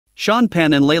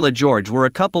Penn and Leila George were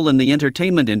a couple in the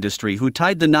entertainment industry who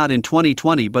tied the knot in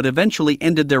 2020 but eventually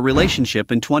ended their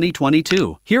relationship in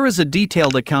 2022. Here is a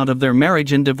detailed account of their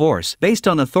marriage and divorce, based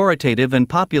on authoritative and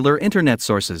popular internet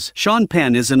sources.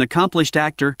 Penn is an accomplished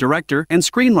actor, director, and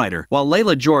screenwriter, while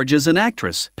Leila George is an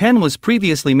actress. Penn was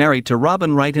previously married to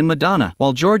Robin Wright and Madonna,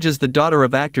 while George is the daughter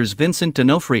of actors Vincent and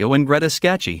Greta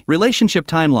Scacchi. Relationship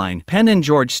timeline: Penn and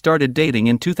George started dating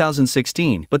in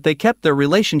 2016, but they kept their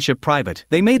relationship private.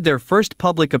 They made their first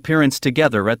public appearance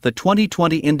together at the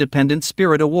 2020 Independent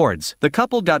Spirit Awards. The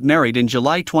couple got married in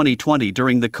July 2020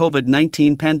 during the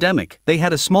COVID-19 pandemic. They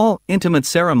had a small, intimate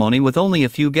ceremony with only a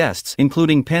few guests,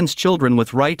 including Penn's children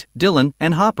with Wright, Dylan,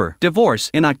 and Hopper. Divorce: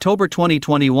 in October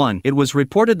 2021, it was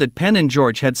reported that Penn and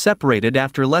George had separated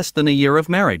after less than a year of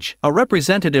marriage. A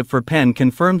representative for Penn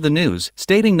confirmed the news,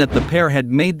 stating that the pair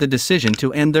had made the decision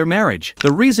to end their marriage.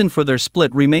 The reason for their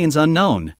split remains unknown.